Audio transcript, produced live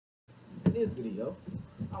this video,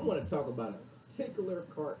 I want to talk about a particular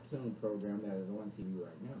cartoon program that is on TV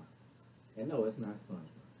right now. And no, it's not SpongeBob.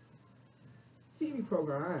 TV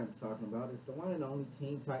program I am talking about is the one and only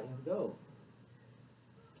Teen Titans Go.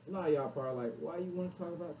 A lot of y'all probably like, why you want to talk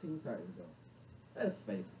about Teen Titans Go? Let's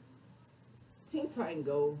face it. Teen Titans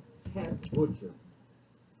Go has butchered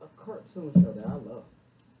a cartoon show that I love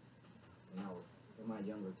when I was in my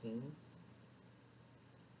younger teens.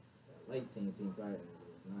 Late Teen Titans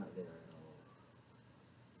was not there at all.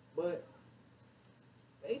 But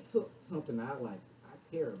they took something I like,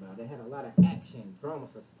 I care about. They had a lot of action, drama,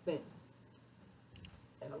 suspense,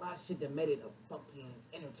 and a lot of shit that made it a fucking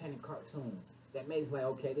entertaining cartoon. That made it like,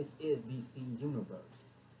 okay, this is DC Universe.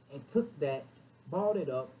 And took that, balled it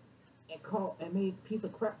up, and made a piece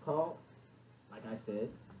of crap called, like I said,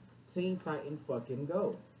 Teen Titan fucking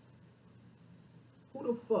Go. Who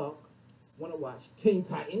the fuck want to watch Teen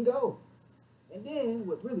Titan Go? And then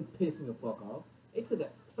what really pissed me the fuck off, they took a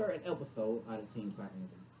certain episode out of Teen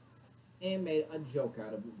Titans and made a joke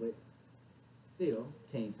out of it with still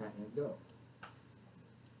Teen Titans Go.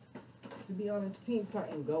 To be honest, Teen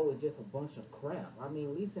Titans Go is just a bunch of crap. I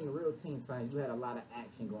mean, at least in the real Teen Titans, you had a lot of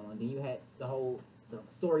action going on. Then you had the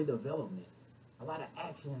story development, a lot of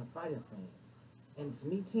action in the fighting scenes. And to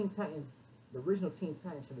me, Teen Titans, the original Teen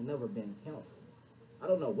Titans should have never been canceled. I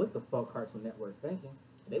don't know what the fuck Cartoon Network thinking.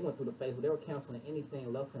 They went through the phase where they were canceling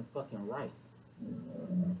anything left and fucking right.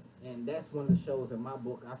 And that's one of the shows in my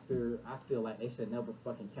book I feel like they should never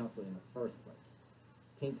fucking cancel in the first place.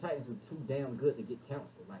 Teen Titans were too damn good to get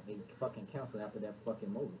canceled. Like, they fucking canceled after that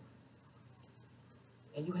fucking movie.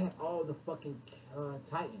 And you had all the fucking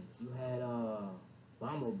Titans. You had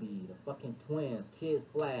Bumblebee, the fucking twins, Kid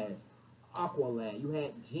Flash, Aqualad. You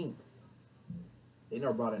had Jinx. They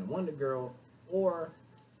never brought in Wonder Girl or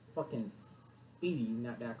fucking Speedy,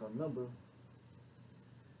 not that I can remember,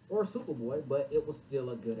 or Superboy, but it was still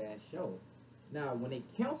a good ass show. Now, when they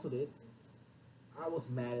canceled it, I was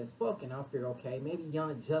mad as fuck, and I figured, okay, maybe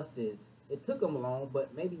Young Justice, it took them long,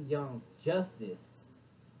 but maybe Young Justice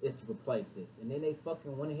is to replace this. And then they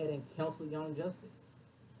fucking went ahead and canceled Young Justice.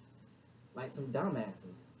 Like some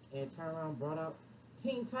dumbasses. And turned around and brought out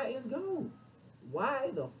Teen Titans Go. Why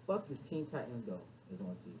the fuck is Teen Titans Go is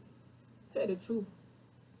on TV? Tell you the truth,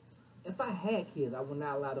 if I had kids, I would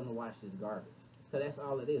not allow them to watch this garbage. Because that's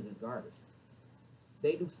all it is garbage.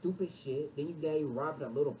 They do stupid shit. Then you robbing a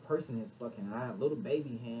little person in his fucking eye, little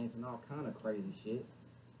baby hands, and all kind of crazy shit.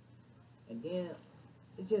 And then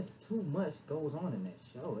it's just too much goes on in that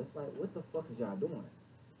show. It's like, what the fuck is y'all doing?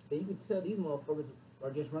 Then you can tell these motherfuckers are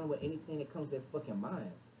just running with anything that comes to their fucking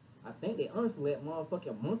minds. I think they honestly let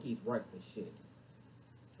motherfucking monkeys write this shit.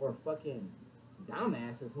 Or fucking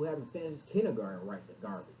dumbasses who haven't finished kindergarten write the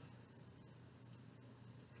garbage.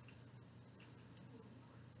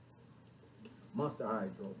 Monster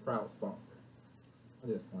Hydro, proud sponsor. I'm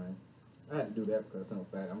just playing. I had to do that because some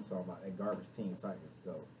fact I'm talking about that garbage Teen Titans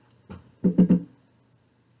Go.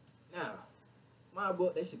 Now, my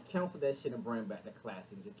book, they should cancel that shit and bring back the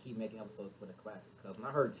classic and just keep making episodes for the classic. Because when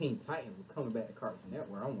I heard Teen Titans were coming back to Cartoon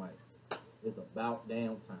Network, I'm like, it's about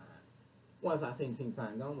damn time. Once I seen Teen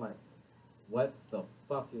Titans, I'm like, what the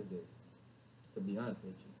fuck is this? To be honest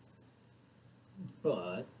with you.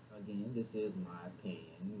 But, again, this is my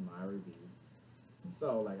opinion, my review.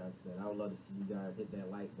 So, like I said, I would love to see you guys hit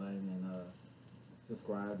that like button and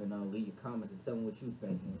subscribe and leave your comments and tell me what you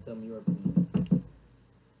think and tell me your opinion.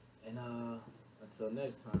 And until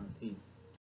next time, peace.